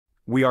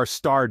We are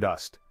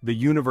stardust, the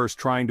universe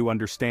trying to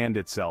understand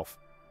itself.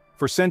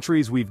 For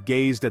centuries we've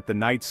gazed at the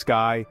night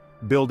sky,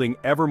 building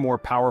ever more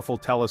powerful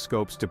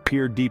telescopes to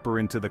peer deeper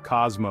into the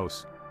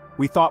cosmos.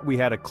 We thought we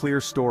had a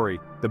clear story,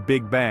 the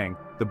Big Bang,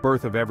 the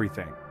birth of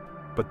everything.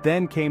 But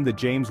then came the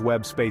James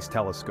Webb Space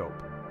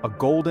Telescope, a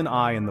golden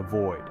eye in the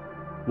void.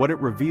 What it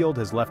revealed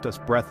has left us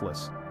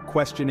breathless,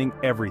 questioning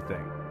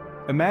everything.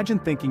 Imagine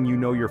thinking you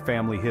know your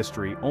family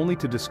history only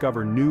to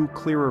discover new,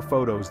 clearer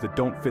photos that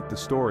don't fit the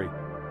story.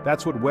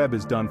 That's what Webb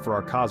has done for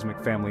our Cosmic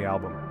Family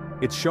album.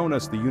 It's shown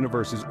us the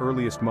universe's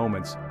earliest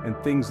moments, and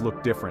things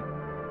look different.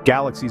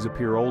 Galaxies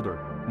appear older,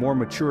 more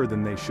mature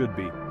than they should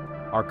be.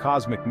 Our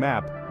cosmic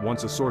map,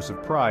 once a source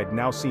of pride,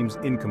 now seems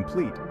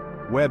incomplete.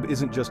 Webb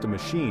isn't just a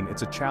machine,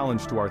 it's a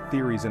challenge to our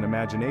theories and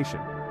imagination.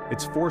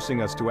 It's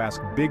forcing us to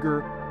ask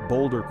bigger,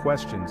 bolder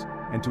questions,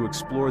 and to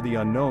explore the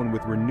unknown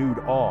with renewed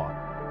awe.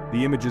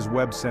 The images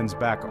Webb sends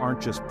back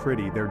aren't just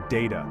pretty, they're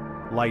data,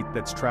 light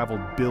that's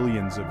traveled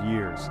billions of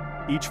years.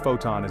 Each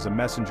photon is a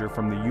messenger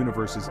from the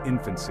universe's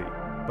infancy,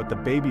 but the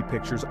baby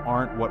pictures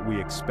aren't what we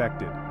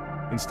expected.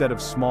 Instead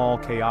of small,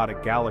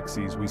 chaotic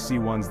galaxies, we see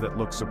ones that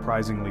look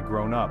surprisingly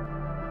grown up.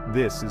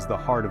 This is the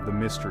heart of the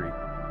mystery.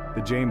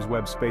 The James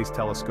Webb Space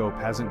Telescope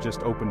hasn't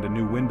just opened a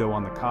new window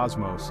on the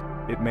cosmos,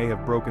 it may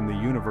have broken the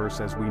universe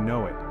as we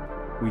know it.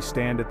 We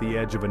stand at the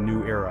edge of a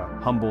new era,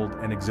 humbled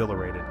and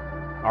exhilarated.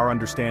 Our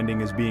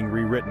understanding is being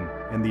rewritten,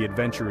 and the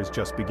adventure is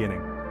just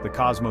beginning. The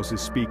cosmos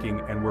is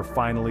speaking, and we're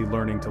finally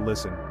learning to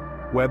listen.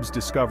 Webb's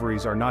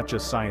discoveries are not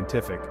just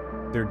scientific,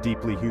 they're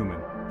deeply human.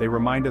 They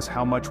remind us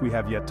how much we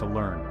have yet to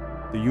learn.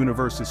 The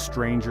universe is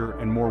stranger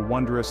and more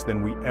wondrous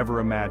than we ever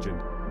imagined,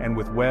 and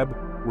with Webb,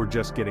 we're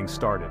just getting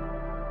started.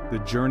 The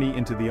journey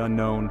into the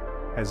unknown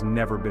has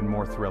never been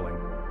more thrilling.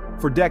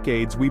 For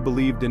decades, we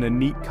believed in a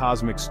neat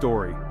cosmic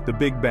story, the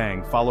Big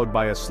Bang followed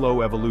by a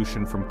slow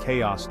evolution from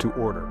chaos to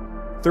order.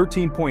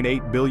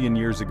 13.8 billion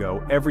years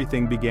ago,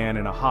 everything began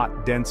in a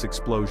hot, dense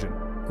explosion.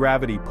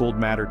 Gravity pulled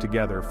matter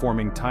together,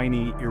 forming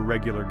tiny,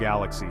 irregular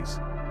galaxies.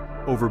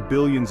 Over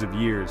billions of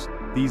years,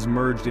 these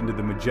merged into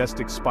the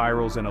majestic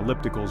spirals and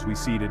ellipticals we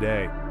see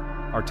today.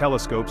 Our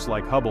telescopes,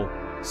 like Hubble,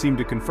 seem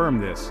to confirm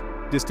this.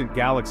 Distant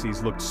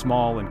galaxies looked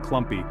small and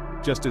clumpy,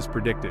 just as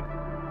predicted.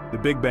 The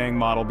Big Bang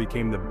model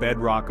became the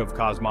bedrock of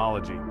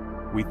cosmology.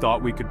 We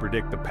thought we could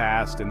predict the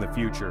past and the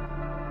future.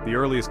 The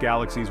earliest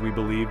galaxies we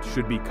believed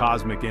should be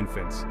cosmic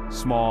infants,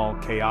 small,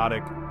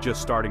 chaotic,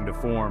 just starting to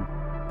form.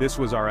 This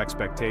was our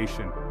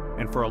expectation,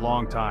 and for a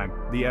long time,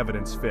 the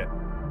evidence fit.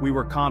 We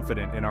were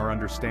confident in our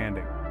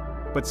understanding.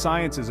 But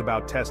science is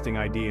about testing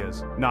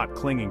ideas, not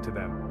clinging to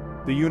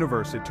them. The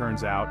universe, it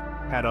turns out,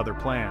 had other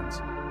plans.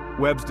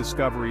 Webb's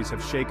discoveries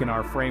have shaken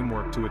our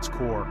framework to its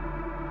core.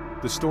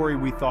 The story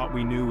we thought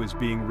we knew is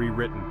being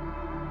rewritten.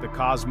 The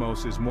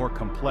cosmos is more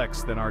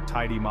complex than our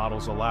tidy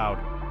models allowed.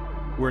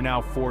 We're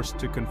now forced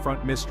to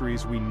confront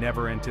mysteries we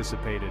never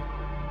anticipated,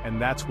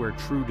 and that's where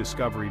true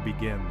discovery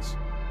begins.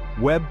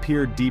 Webb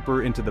peered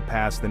deeper into the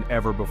past than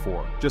ever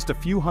before, just a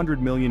few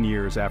 100 million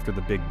years after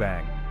the Big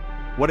Bang.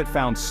 What it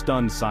found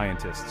stunned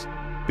scientists.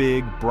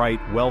 Big, bright,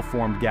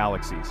 well-formed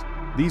galaxies.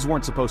 These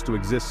weren't supposed to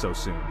exist so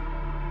soon.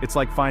 It's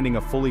like finding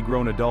a fully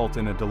grown adult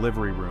in a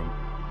delivery room.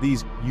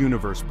 These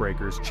universe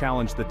breakers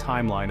challenged the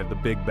timeline of the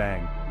Big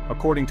Bang.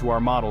 According to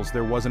our models,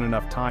 there wasn't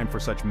enough time for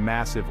such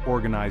massive,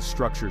 organized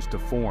structures to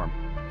form.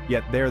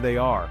 Yet there they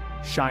are,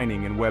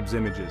 shining in Webb's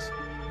images.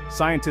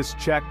 Scientists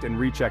checked and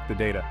rechecked the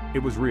data.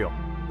 It was real.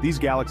 These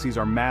galaxies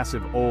are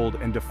massive, old,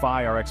 and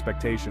defy our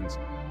expectations.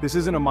 This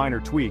isn't a minor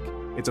tweak,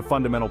 it's a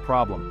fundamental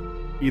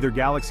problem. Either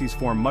galaxies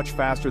form much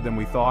faster than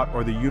we thought,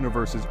 or the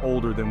universe is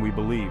older than we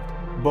believed.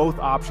 Both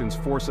options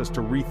force us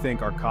to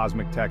rethink our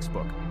cosmic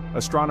textbook.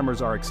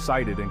 Astronomers are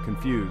excited and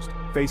confused,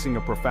 facing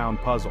a profound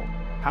puzzle.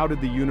 How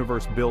did the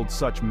universe build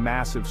such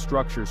massive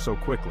structures so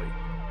quickly?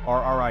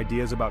 Are our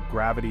ideas about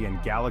gravity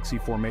and galaxy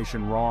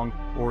formation wrong,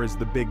 or is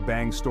the Big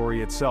Bang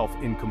story itself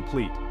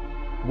incomplete?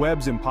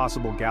 Webb's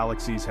impossible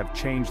galaxies have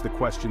changed the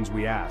questions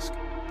we ask.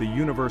 The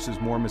universe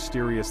is more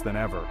mysterious than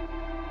ever.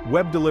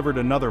 Webb delivered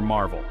another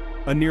marvel,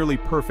 a nearly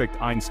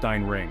perfect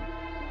Einstein ring.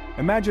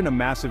 Imagine a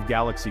massive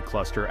galaxy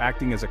cluster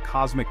acting as a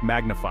cosmic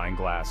magnifying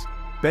glass,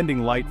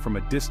 bending light from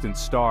a distant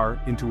star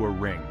into a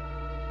ring.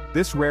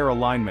 This rare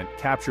alignment,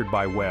 captured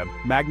by Webb,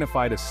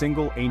 magnified a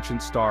single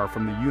ancient star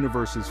from the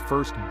universe's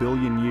first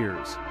billion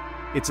years.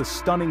 It's a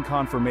stunning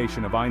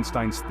confirmation of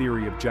Einstein's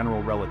theory of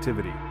general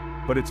relativity.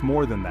 But it's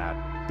more than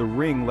that. The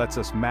ring lets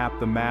us map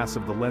the mass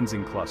of the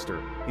lensing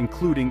cluster,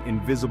 including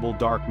invisible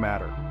dark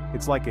matter.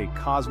 It's like a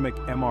cosmic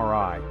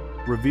MRI,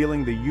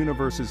 revealing the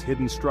universe's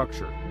hidden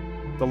structure.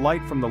 The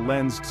light from the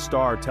lensed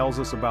star tells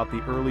us about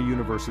the early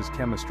universe's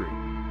chemistry.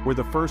 Were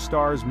the first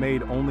stars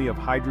made only of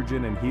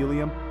hydrogen and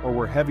helium, or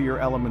were heavier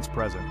elements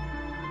present?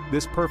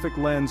 This perfect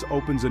lens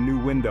opens a new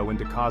window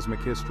into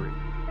cosmic history.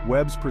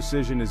 Webb's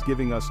precision is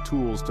giving us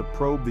tools to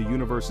probe the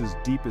universe's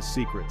deepest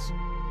secrets.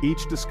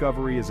 Each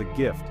discovery is a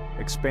gift,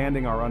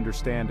 expanding our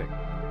understanding.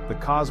 The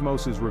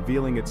cosmos is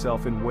revealing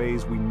itself in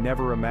ways we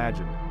never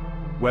imagined.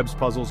 Webb's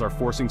puzzles are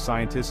forcing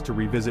scientists to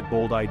revisit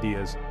bold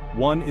ideas.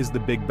 One is the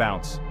Big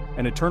Bounce,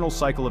 an eternal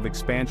cycle of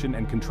expansion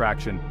and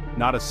contraction,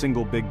 not a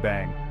single Big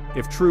Bang.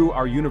 If true,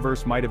 our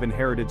universe might have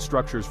inherited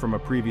structures from a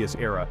previous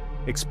era,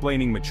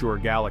 explaining mature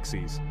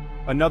galaxies.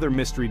 Another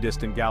mystery: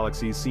 distant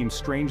galaxies seem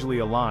strangely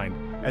aligned,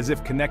 as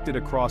if connected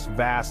across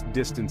vast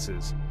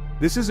distances.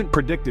 This isn't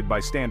predicted by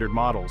standard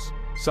models.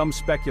 Some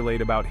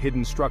speculate about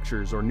hidden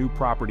structures or new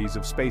properties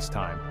of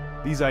spacetime.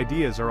 These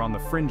ideas are on the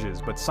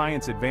fringes, but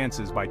science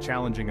advances by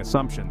challenging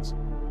assumptions.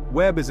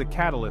 Webb is a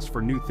catalyst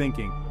for new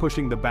thinking,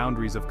 pushing the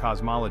boundaries of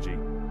cosmology.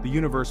 The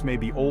universe may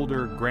be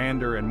older,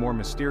 grander, and more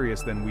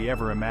mysterious than we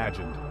ever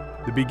imagined.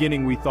 The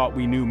beginning we thought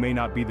we knew may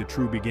not be the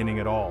true beginning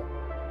at all.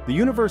 The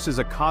universe is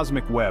a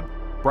cosmic web,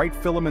 bright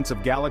filaments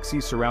of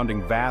galaxies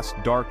surrounding vast,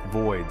 dark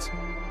voids.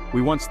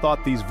 We once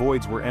thought these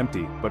voids were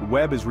empty, but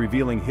Webb is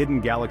revealing hidden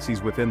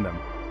galaxies within them.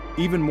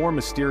 Even more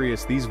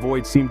mysterious, these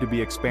voids seem to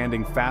be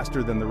expanding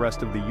faster than the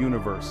rest of the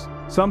universe.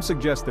 Some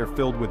suggest they're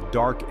filled with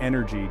dark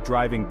energy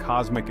driving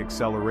cosmic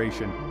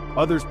acceleration.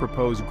 Others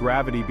propose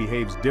gravity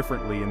behaves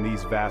differently in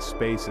these vast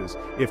spaces.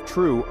 If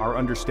true, our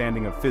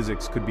understanding of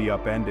physics could be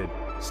upended.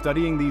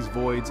 Studying these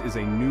voids is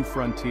a new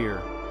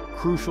frontier,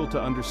 crucial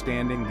to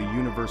understanding the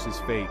universe's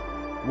fate.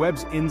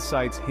 Webb's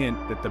insights hint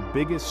that the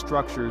biggest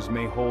structures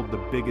may hold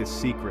the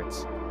biggest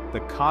secrets. The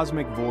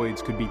cosmic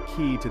voids could be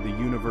key to the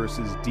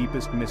universe's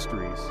deepest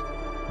mysteries.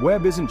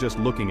 Webb isn't just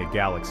looking at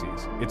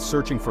galaxies, it's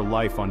searching for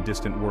life on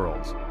distant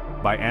worlds.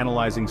 By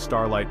analyzing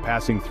starlight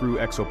passing through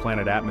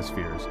exoplanet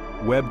atmospheres,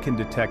 Webb can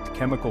detect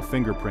chemical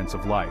fingerprints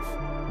of life.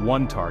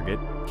 One target,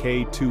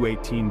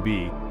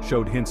 K218b,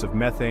 showed hints of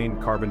methane,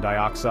 carbon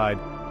dioxide,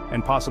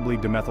 and possibly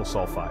dimethyl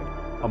sulfide,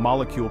 a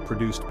molecule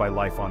produced by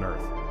life on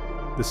Earth.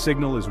 The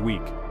signal is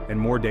weak, and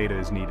more data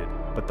is needed,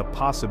 but the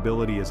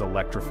possibility is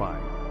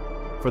electrifying.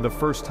 For the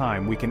first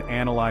time, we can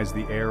analyze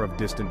the air of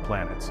distant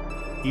planets.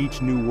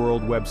 Each new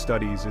world Webb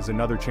studies is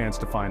another chance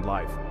to find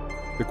life.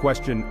 The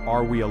question,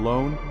 "Are we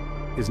alone?"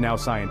 is now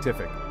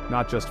scientific,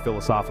 not just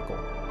philosophical.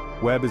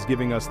 Webb is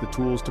giving us the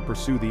tools to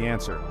pursue the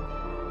answer.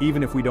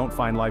 Even if we don't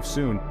find life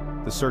soon,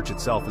 the search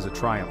itself is a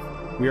triumph.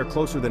 We are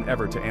closer than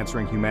ever to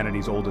answering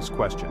humanity's oldest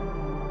question.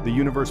 The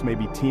universe may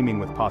be teeming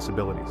with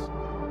possibilities.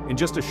 In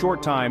just a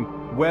short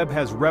time, Webb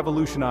has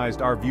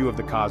revolutionized our view of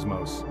the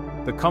cosmos.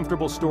 The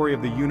comfortable story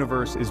of the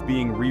universe is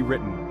being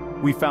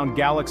rewritten. We found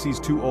galaxies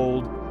too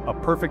old, a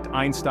perfect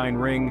Einstein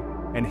ring,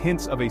 and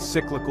hints of a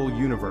cyclical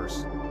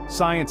universe.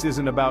 Science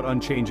isn't about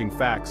unchanging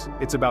facts,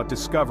 it's about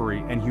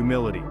discovery and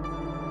humility.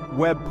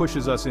 Webb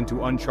pushes us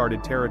into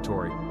uncharted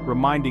territory,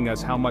 reminding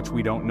us how much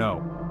we don't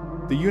know.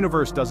 The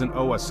universe doesn't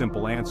owe us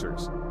simple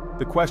answers.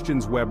 The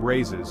questions Webb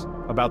raises,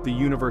 about the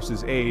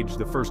universe's age,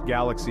 the first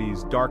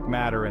galaxies, dark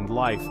matter, and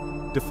life,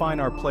 define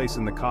our place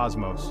in the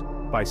cosmos.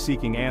 By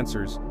seeking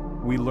answers,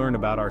 we learn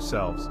about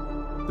ourselves.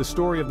 The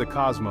story of the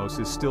cosmos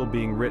is still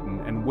being written,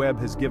 and Webb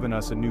has given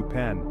us a new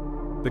pen.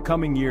 The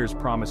coming years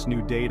promise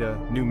new data,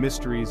 new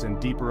mysteries, and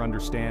deeper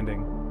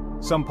understanding.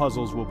 Some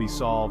puzzles will be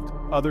solved,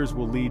 others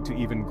will lead to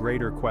even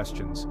greater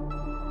questions.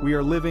 We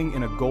are living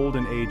in a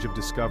golden age of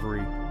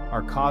discovery.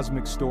 Our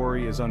cosmic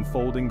story is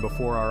unfolding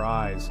before our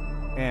eyes,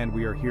 and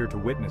we are here to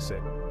witness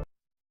it.